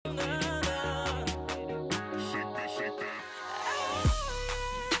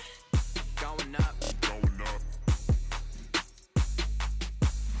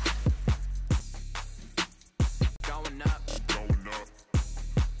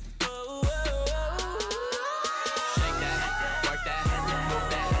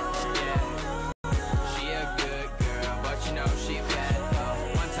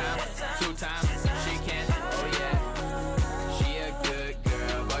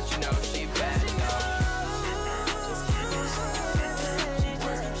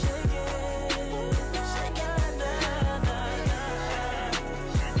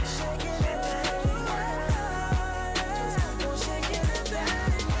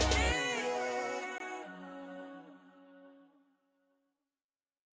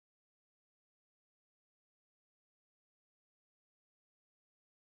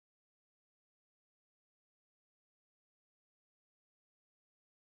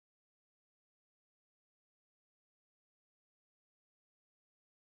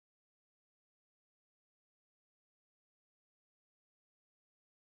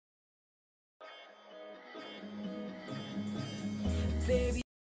Baby,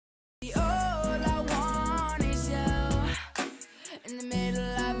 all I want is you. In the middle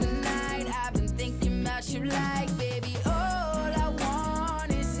of the night, I've been thinking about you like, baby, all I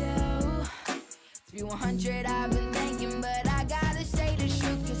want is you. To be 100, I've been thinking, but I gotta say the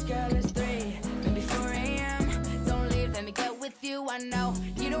truth, 'cause girl, it's 3, maybe 4 a.m. Don't leave, let me get with you. I know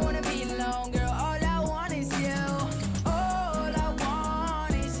you don't wanna be alone, girl. All I want is you. All I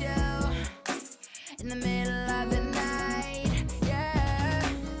want is you. In the middle of the night, yeah.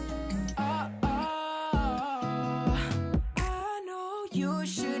 Oh, oh, I know you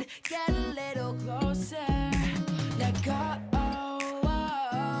should get a little closer. Let go.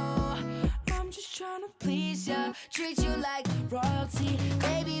 I'm just trying to please you, treat you like royalty.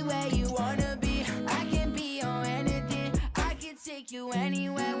 Baby, where you wanna be, I can be on anything. I can take you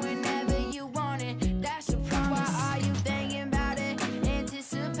anywhere, whenever you want it. That's a promise. Why are you thinking about it?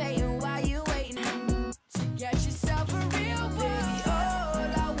 Anticipating while you waiting to get yourself a real one. Baby,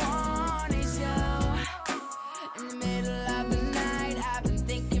 all I want is you. In the middle of the night, I've been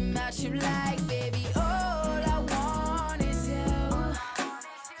thinking about you like, baby, all I want is you.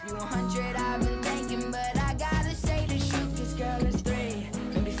 You 100, I've been thinking, but I gotta say the truth, 'cause girl, it's 3,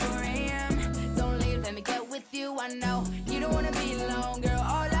 maybe 4 a.m. Don't leave, let me get with you. I know you don't wanna be alone, girl.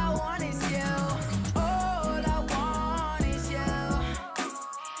 All I want is you. All I want is you.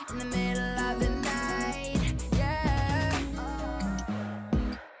 In the middle of the night, yeah.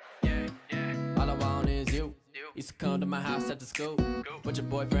 All I want is you. Used to come to my house after school with your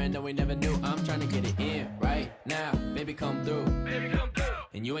boyfriend that we never knew. I'm trying to get it in right now, baby, come through.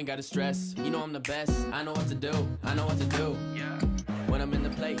 And you ain't gotta stress, you know I'm the best. I know what to do, I know what to do. When I'm in the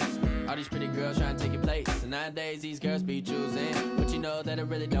place, all these pretty girls trying to take your place. And nowadays these girls be choosing, but you know that I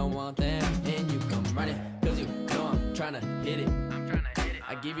really don't want them. And you come running, 'cause you know I'm trying to hit it.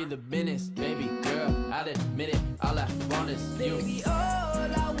 I give you the business, baby girl, I'll admit it. All I want is you. Baby, all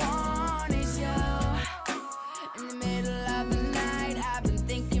I want is you. In the middle of the night, I've been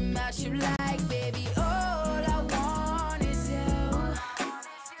thinking about you like, baby, all I want is you.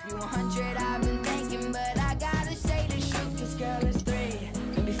 You 100, I've been thinking, but I gotta say the truth, 'cause girl, it's 3,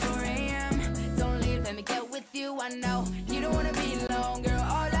 maybe 4 a.m. Don't leave, let me get with you. I know you don't wanna be alone, girl.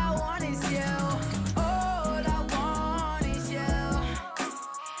 All I want is you. All I want is you.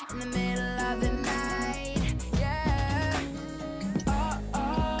 In the middle of the night, yeah. Oh,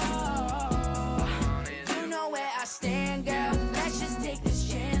 oh, you know where I stand, girl. Let's just take this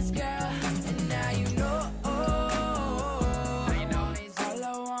chance, girl. And now you know. All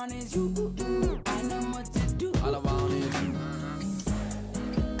I want is you. I know what to do. All I want is you.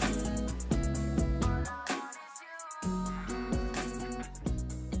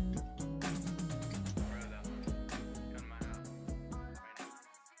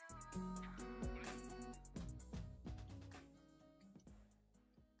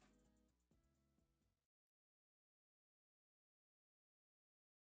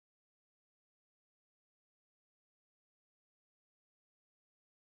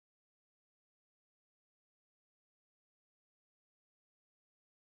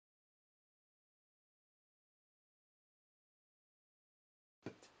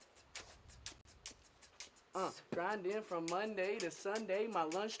 Grind in from Monday to Sunday, my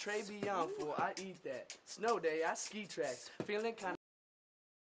lunch tray beyond full. I eat that. Snow day, I ski tracks. Feeling kinda.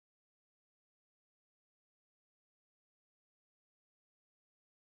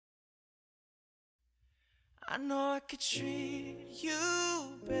 I know I could treat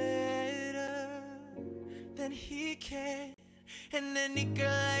you better than he can, and any girl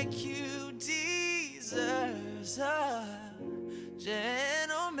like you deserves a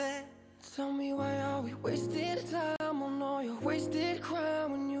gentleman. Tell me, why are we wasting time on all your wasted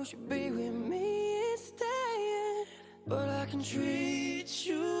crime when you should be with me instead? But I can treat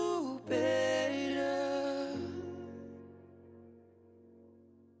you better.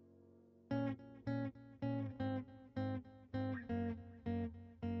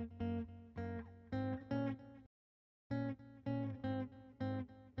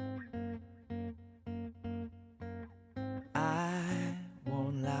 I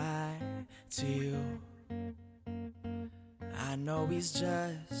won't lie to you. I know he's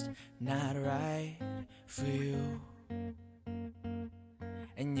just not right for you.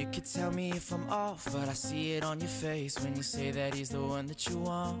 And you could tell me if I'm off, but I see it on your face when you say that he's the one that you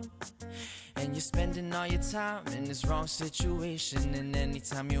want. And you're spending all your time in this wrong situation, and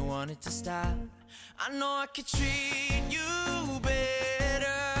anytime you want it to stop, I know I could treat you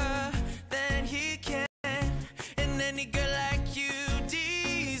better than he can. And any girl like you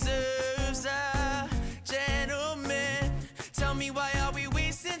deserves a gentleman. Tell me, why are we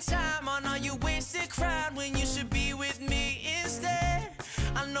wasting time on all your wasted crowd when you should be with me instead?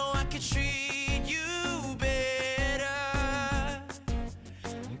 I know I could treat you better,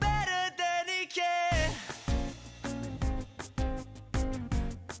 better than he can.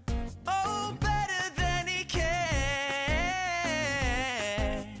 Oh, better than he can.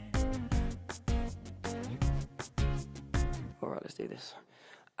 Alright, let's do this.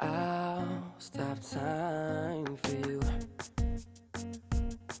 I'll stop time for you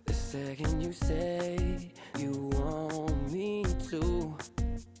the second you say you want me to.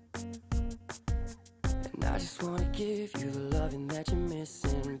 And I just wanna give you the loving that you're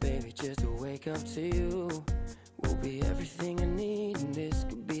missing, baby, just to wake up to you. Will be everything I need, and this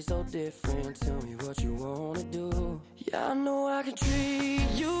could be so different. Tell me what you wanna do. Yeah, I know I can treat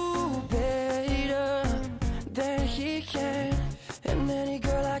you better than he can, and any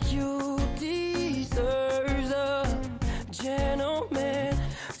girl like you deserves a gentleman.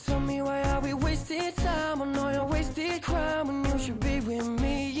 Tell me, why are we wasting time on all your wasted crime when you should be with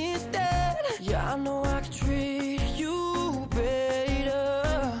me instead? Yeah, I know I can treat you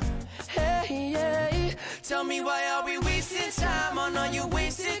better. Hey, hey. Tell me, why are we wasting time on all your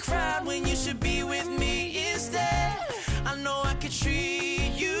wasted crime when you should be with me instead? I know I could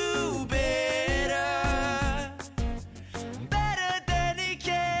treat you better, better than he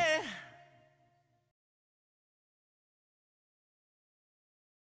can.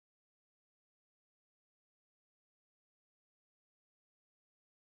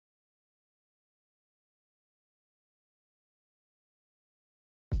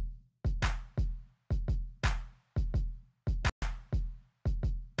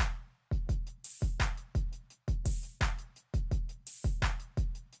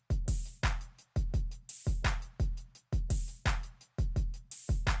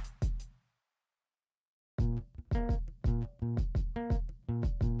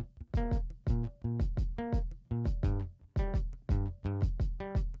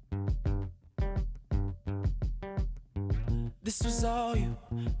 This was all you,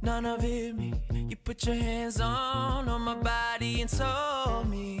 none of it me. You put your hands on my body and told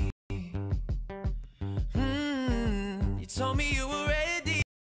me, you told me you were ready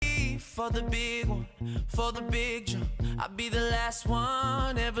for the big one, for the big jump. I'll be the last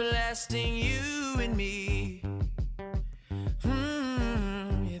one, everlasting, you and me.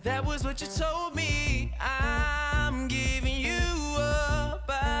 Yeah, that was what you told me. I'm giving you up,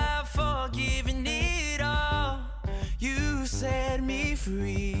 I've forgiven it all. You set me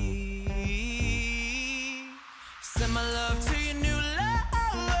free. Send my love to your new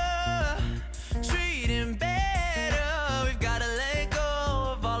lover, treat him better. We've gotta let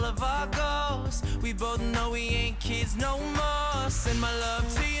go of all of our goals. We both know we ain't kids no more. Send my love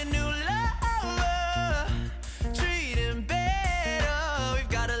to your new lover, treat him better. We've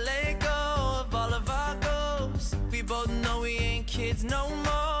gotta let go of all of our goals. We both know we ain't kids no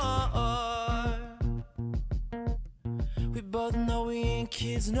more. We both know we ain't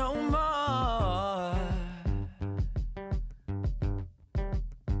kids no more.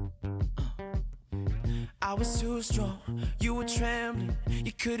 I was too strong, you were trembling.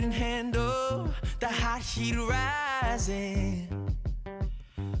 You couldn't handle the hot heat rising.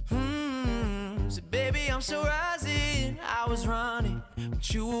 So baby, I'm still rising. I was running,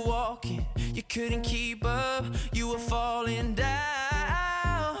 but you were walking. You couldn't keep up, you were falling down.